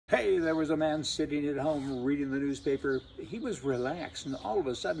Hey, there was a man sitting at home reading the newspaper. He was relaxed, and all of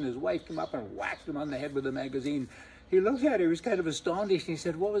a sudden his wife came up and whacked him on the head with a magazine. He looked at her, he was kind of astonished, and he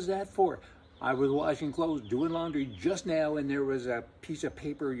said, "What was that for?" "I was washing clothes, doing laundry just now, and there was a piece of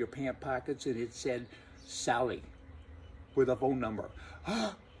paper in your pant pockets, and it said, Sally, with a phone number."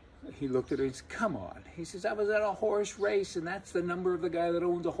 He looked at her and said, "Come on." He says, "I was at a horse race, and that's the number of the guy that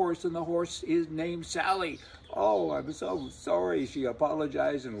owns a horse, and the horse is named Sally." "Oh, I'm so sorry." She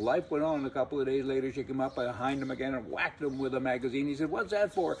apologized, and life went on. A couple of days later, she came up behind him again and whacked him with a magazine. He said, "What's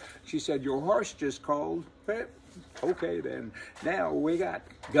that for?" She said, "Your horse just called." Okay, then. Now we got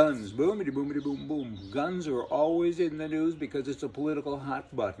guns. Boomity, boomity, boom, boom. Guns are always in the news because it's a political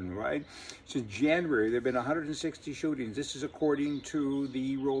hot button, right? Since January, there have been 160 shootings. This is according to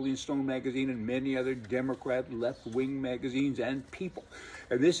the Rolling Stone magazine and many other Democrat left-wing magazines and people.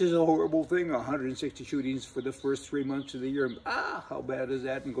 And this is a horrible thing, 160 shootings for the first 3 months of the year. How bad is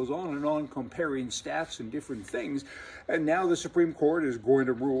that? And goes on, comparing stats and different things. And now the Supreme Court is going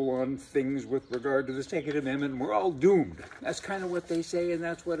to rule on things with regard to the Second Amendment. We're all doomed. That's kind of what they say, and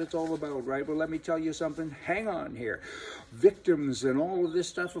that's what it's all about, right? Well, let me tell you something. Hang on here. Victims and all of this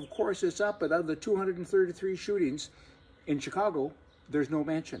stuff, of course, it's up. But of the 233 shootings in Chicago, there's no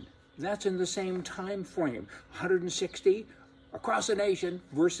mention. That's in the same time frame. 160 across the nation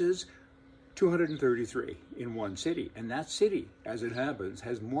versus 233 in one city. And that city, as it happens,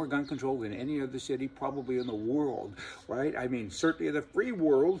 has more gun control than any other city probably in the world, right? I mean, certainly the free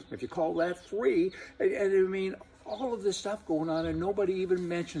world, if you call that free. And I mean, all of this stuff going on, and nobody even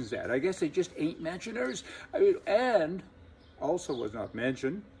mentions that. I guess they just ain't mentioners. I mean, and also was not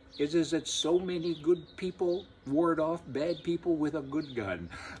mentioned is that so many good people ward off bad people with a good gun.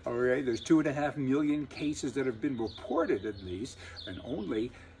 All right, there's 2.5 million cases that have been reported at least, and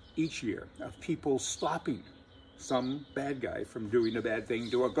only each year, of people stopping some bad guy from doing a bad thing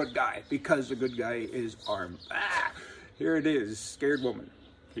to a good guy because the good guy is armed. Here it is, scared woman.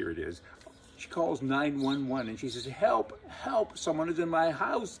 Here it is. She calls 911 and she says, "Help, help, someone is in my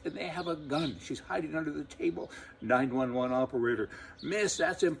house and they have a gun." She's hiding under the table. 911 operator, "Miss,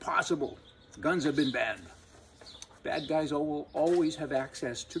 that's impossible. Guns have been banned." Bad guys will always have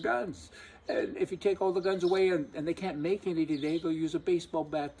access to guns. And if you take all the guns away and they can't make any today, they'll use a baseball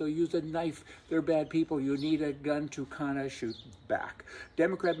bat, they'll use a knife. They're bad people. You need a gun to kind of shoot back.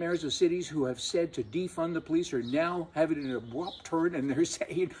 Democrat mayors of cities who have said to defund the police are now having an abrupt turn, and they're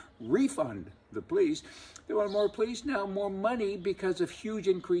saying refund the police. They want more police now, more money because of huge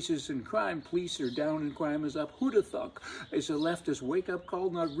increases in crime. Police are down and crime is up. Who'da thunk? It's a leftist wake-up call?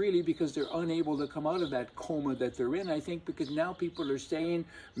 Not really, because they're unable to come out of that coma that they're in, I think, because now people are saying,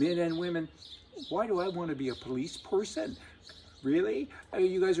 men and women, why do I want to be a police person? Really? I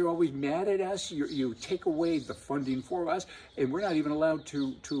mean, you guys are always mad at us. You take away the funding for us, and we're not even allowed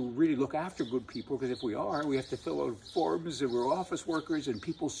to really look after good people, because if we are, we have to fill out forms, and we're office workers, and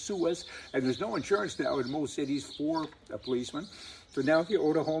people sue us, and there's no insurance now in most cities for a policeman. So now if you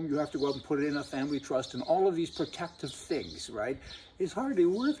own a home, you have to go out and put it in a family trust, and all of these protective things, right? It's hardly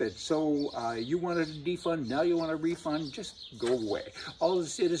worth it. So you wanted to defund, now you want to refund, just go away. All the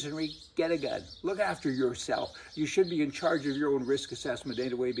citizenry, get a gun. Look after yourself. You should be in charge of your own risk assessment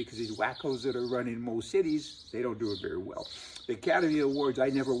anyway, because these wackos that are running most cities, they don't do it very well. The Academy Awards, I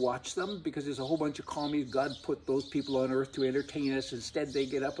never watch them because there's a whole bunch of commies. God put those people on earth to entertain us. Instead, they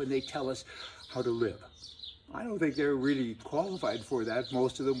get up and they tell us how to live. I don't think they're really qualified for that,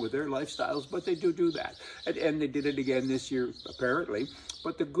 most of them with their lifestyles, but they do that. And they did it again this year, apparently.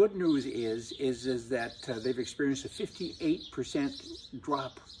 But the good news is that they've experienced a 58%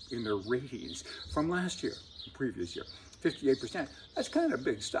 drop in their ratings from last year, the previous year. 58%. That's kind of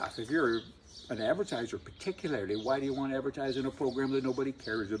big stuff. If you're an advertiser particularly, why do you want to advertise in a program that nobody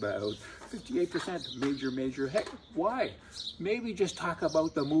cares about? 58%, major. Heck, why? Maybe just talk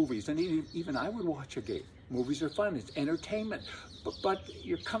about the movies. And even I would watch a game. Movies are fun, it's entertainment. But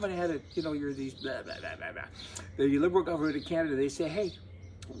you're coming at it, you know, you're these blah, blah, blah, blah, blah. The Liberal government of Canada, they say, hey,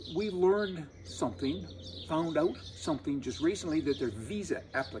 we learned something, found out something just recently, that their visa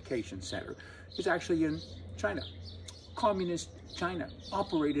application center is actually in China. Communist China,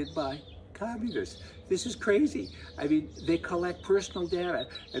 operated by communists. This is crazy. I mean, they collect personal data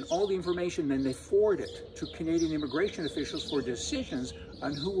and all the information, then they forward it to Canadian immigration officials for decisions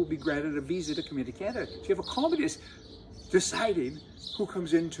on who will be granted a visa to come into Canada. So you have a communist deciding who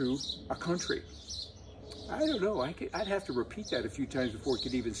comes into a country. I don't know. I'd have to repeat that a few times before it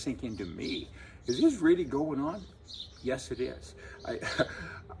could even sink into me. Is this really going on? Yes, it is.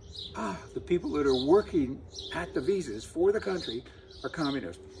 The people that are working at the visas for the country are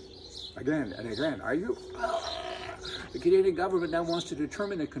communists. Again and again, are you? The Canadian government now wants to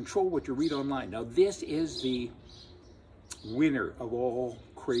determine and control what you read online. Now, this is the winner of all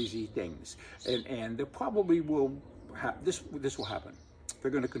crazy things. And there probably will this will happen.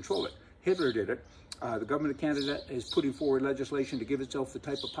 They're going to control it. Hitler did it. The government of Canada is putting forward legislation to give itself the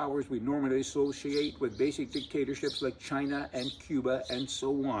type of powers we normally associate with basic dictatorships like China and Cuba and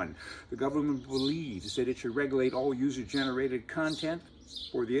so on. The government believes that it should regulate all user-generated content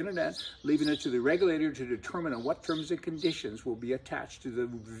for the internet, leaving it to the regulator to determine on what terms and conditions will be attached to the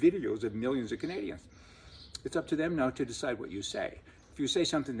videos of millions of Canadians. It's up to them now to decide what you say. If you say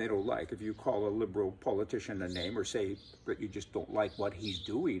something they don't like, if you call a liberal politician a name or say that you just don't like what he's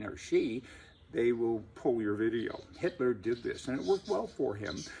doing or she, they will pull your video. Hitler did this, and it worked well for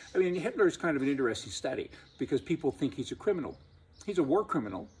him. I mean, Hitler is kind of an interesting study because people think he's a criminal. He's a war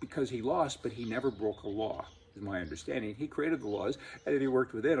criminal because he lost, but he never broke a law, is my understanding. He created the laws, and then he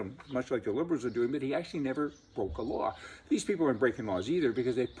worked within them, much like the liberals are doing, but he actually never broke a law. These people aren't breaking laws either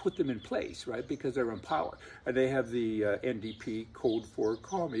because they put them in place, right, because they're in power. And they have the NDP Code for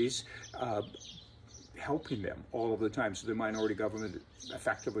Commies helping them all of the time. So the minority government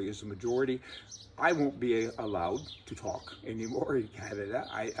effectively is the majority. I won't be allowed to talk anymore in Canada.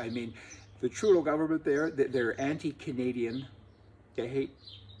 I mean, the Trudeau government there, they're anti-Canadian. They hate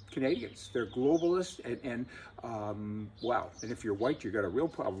Canadians. They're globalists, and wow. And if you're white, you got a real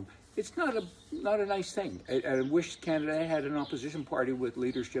problem. It's not a nice thing. I wish Canada had an opposition party with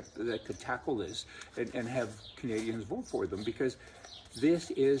leadership that could tackle this and have Canadians vote for them, because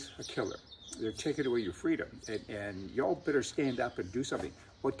this is a killer. They're taking away your freedom, and y'all better stand up and do something.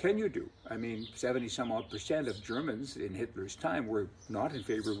 What can you do? I mean, 70-some-odd% of Germans in Hitler's time were not in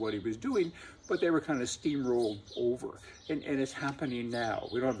favor of what he was doing, but they were kind of steamrolled over. And it's happening now.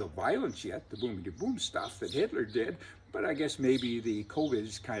 We don't have the violence yet, the boom-de-boom stuff that Hitler did, but I guess maybe the COVID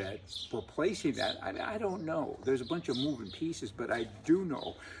is kind of replacing that. I don't know. There's a bunch of moving pieces, but I do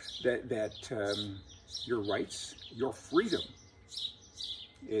know that your rights, your freedom,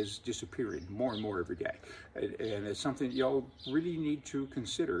 is disappearing more and more every day. And it's something y'all really need to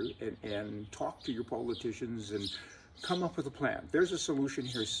consider and talk to your politicians and come up with a plan. There's a solution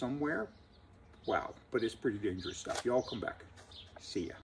here somewhere. Wow, but it's pretty dangerous stuff. Y'all come back. See ya.